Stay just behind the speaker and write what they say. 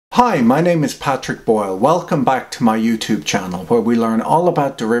Hi, my name is Patrick Boyle. Welcome back to my YouTube channel where we learn all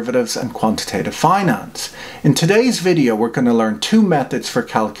about derivatives and quantitative finance. In today's video we're going to learn two methods for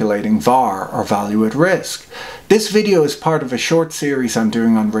calculating VaR, or value at risk. This video is part of a short series I'm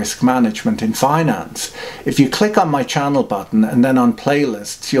doing on risk management in finance. If you click on my channel button and then on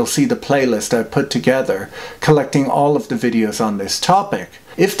playlists, you'll see the playlist I put together collecting all of the videos on this topic.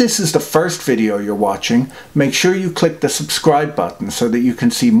 If this is the first video you're watching, make sure you click the subscribe button so that you can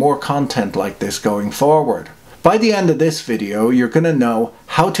see more content like this going forward. By the end of this video, you're going to know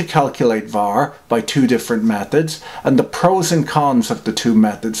how to calculate VaR by two different methods and the pros and cons of the two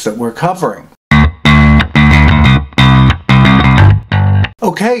methods that we're covering.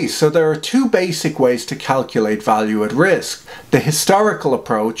 Okay, so there are two basic ways to calculate value at risk: the historical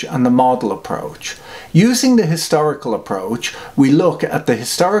approach and the model approach. Using the historical approach, we look at the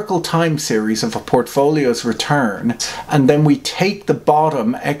historical time series of a portfolio's return and then we take the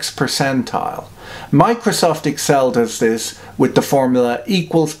bottom X percentile. Microsoft Excel does this with the formula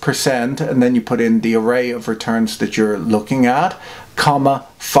equals percent, and then you put in the array of returns that you're looking at, comma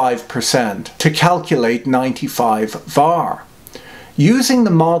 5% to calculate 95 VaR. Using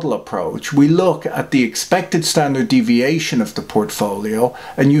the model approach, we look at the expected standard deviation of the portfolio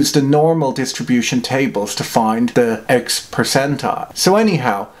and use the normal distribution tables to find the X percentile. So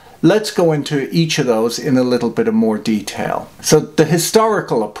anyhow, let's go into each of those in a little bit of more detail. So the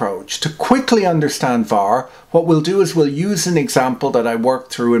historical approach, to quickly understand VaR, what we'll do is we'll use an example that I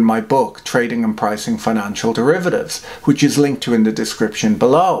worked through in my book, Trading and Pricing Financial Derivatives, which is linked to in the description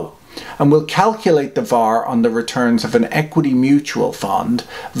below. And we'll calculate the VaR on the returns of an equity mutual fund,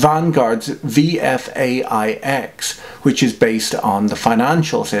 Vanguard's VFAIX, which is based on the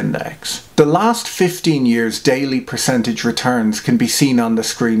financials index. The last 15 years' daily percentage returns can be seen on the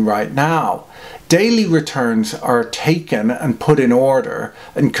screen right now. Daily returns are taken and put in order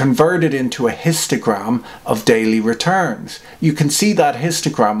and converted into a histogram of daily returns. You can see that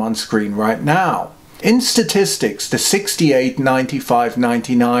histogram on screen right now. In statistics, the 68, 95,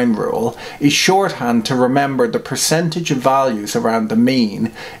 99 rule is shorthand to remember the percentage of values around the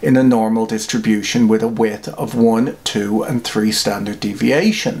mean in a normal distribution with a width of 1, 2 and 3 standard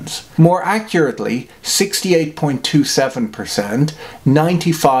deviations. More accurately, 68.27%,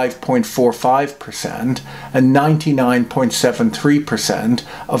 95.45% and 99.73%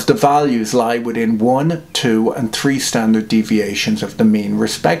 of the values lie within 1, 2 and 3 standard deviations of the mean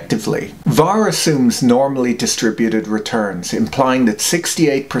respectively. VaR assumes normally distributed returns, implying that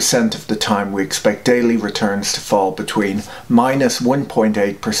 68% of the time we expect daily returns to fall between minus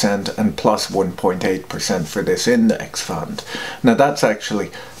 1.8% and plus 1.8% for this index fund. Now that's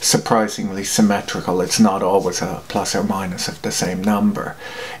actually surprisingly symmetrical. It's not always a plus or minus of the same number.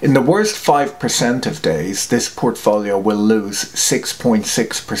 In the worst 5% of days, this portfolio will lose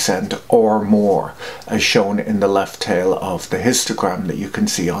 6.6% or more, as shown in the left tail of the histogram that you can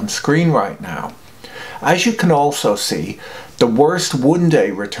see on screen right now. As you can also see, the worst one-day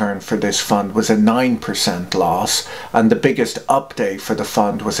return for this fund was a 9% loss, and the biggest up day for the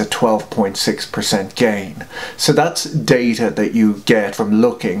fund was a 12.6% gain. So that's data that you get from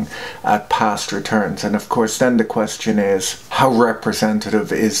looking at past returns. And of course, then the question is, how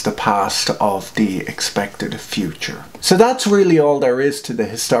representative is the past of the expected future? So that's really all there is to the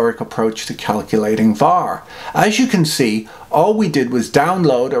historic approach to calculating VaR. As you can see, all we did was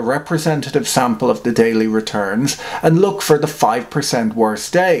download a representative sample of the daily returns and look for the 5%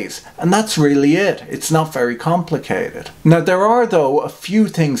 worst days. And that's really it. It's not very complicated. Now there are, though, a few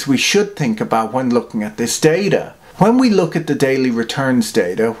things we should think about when looking at this data. When we look at the daily returns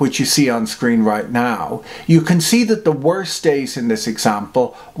data, which you see on screen right now, you can see that the worst days in this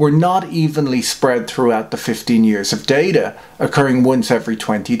example were not evenly spread throughout the 15 years of data, occurring once every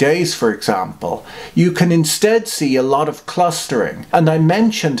 20 days, for example. You can instead see a lot of clustering, and I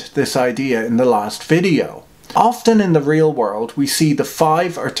mentioned this idea in the last video. Often in the real world, we see the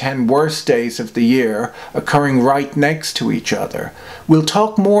 5 or 10 worst days of the year occurring right next to each other. We'll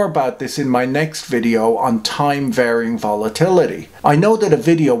talk more about this in my next video on time-varying volatility. I know that a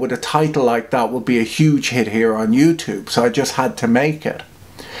video with a title like that will be a huge hit here on YouTube, so I just had to make it.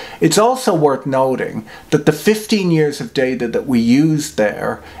 It's also worth noting that the 15 years of data that we used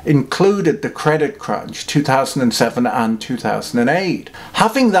there included the credit crunch 2007 and 2008.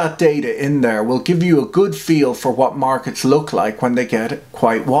 Having that data in there will give you a good feel for what markets look like when they get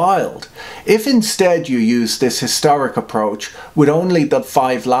quite wild. If instead you use this historic approach with only the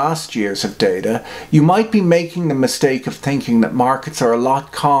 5 last years of data, you might be making the mistake of thinking that markets are a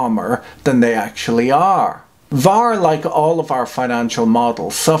lot calmer than they actually are. VaR, like all of our financial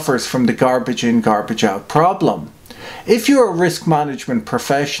models, suffers from the garbage in, garbage out problem. If you're a risk management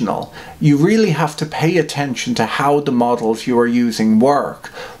professional, you really have to pay attention to how the models you are using work,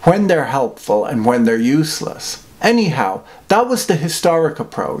 when they're helpful and when they're useless. Anyhow, that was the historic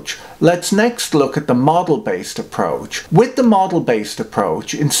approach. Let's next look at the model-based approach. With the model-based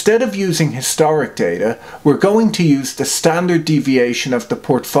approach, instead of using historic data, we're going to use the standard deviation of the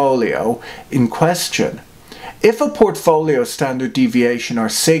portfolio in question. If a portfolio standard deviation, or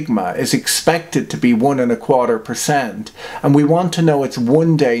sigma, is expected to be 1.25% and we want to know its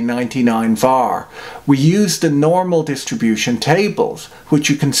one-day 99 VaR, we use the normal distribution tables,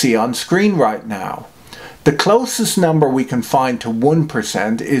 which you can see on screen right now. The closest number we can find to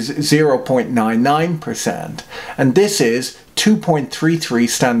 1% is 0.99%, and this is 2.33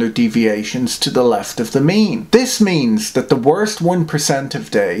 standard deviations to the left of the mean. This means that the worst 1%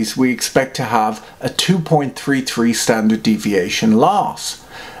 of days we expect to have a 2.33 standard deviation loss.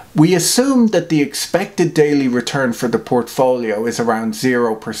 We assume that the expected daily return for the portfolio is around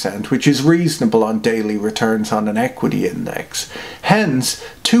 0%, which is reasonable on daily returns on an equity index. Hence,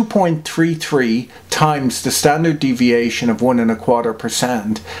 2.33 times the standard deviation of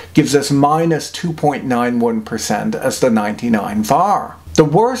 1.25% gives us minus 2.91% as the 99 VaR. The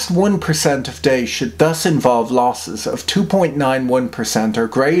worst 1% of days should thus involve losses of 2.91% or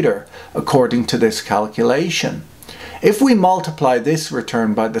greater, according to this calculation. If we multiply this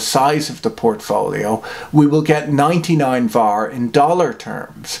return by the size of the portfolio, we will get 99 VaR in dollar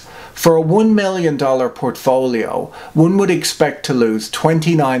terms. For a $1 million portfolio, one would expect to lose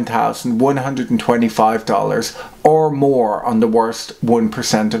 $29,125 or more on the worst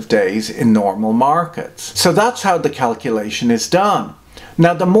 1% of days in normal markets. So that's how the calculation is done.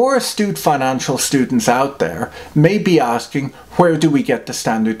 Now, the more astute financial students out there may be asking, where do we get the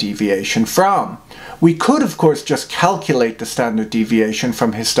standard deviation from? We could, of course, just calculate the standard deviation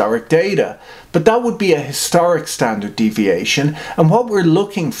from historic data, but that would be a historic standard deviation, and what we're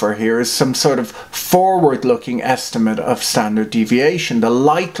looking for here is some sort of forward-looking estimate of standard deviation, the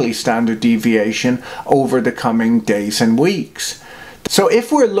likely standard deviation over the coming days and weeks. So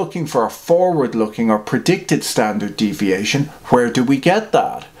if we're looking for a forward-looking or predicted standard deviation, where do we get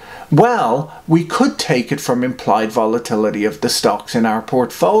that? Well, we could take it from implied volatility of the stocks in our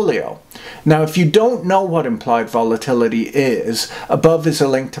portfolio. Now, if you don't know what implied volatility is, above is a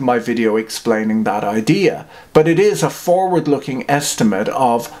link to my video explaining that idea, but it is a forward-looking estimate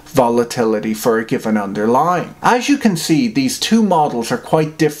of volatility for a given underlying. As you can see, these two models are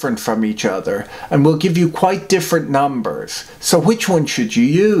quite different from each other and will give you quite different numbers. So which one should you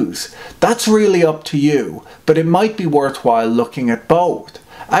use? That's really up to you, but it might be worthwhile looking at both.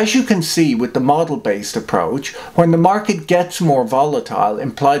 As you can see with the model-based approach, when the market gets more volatile,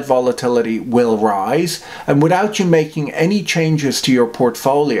 implied volatility will rise, and without you making any changes to your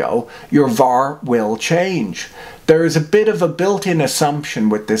portfolio, your VaR will change. There is a bit of a built-in assumption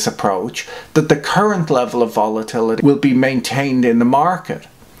with this approach that the current level of volatility will be maintained in the market.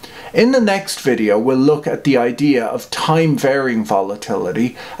 In the next video, we'll look at the idea of time-varying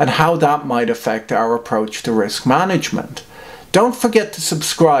volatility and how that might affect our approach to risk management. Don't forget to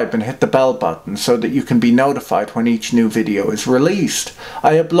subscribe and hit the bell button so that you can be notified when each new video is released.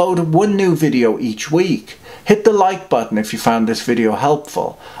 I upload one new video each week. Hit the like button if you found this video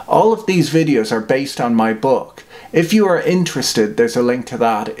helpful. All of these videos are based on my book. If you are interested, there's a link to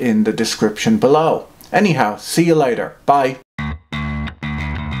that in the description below. Anyhow, see you later. Bye.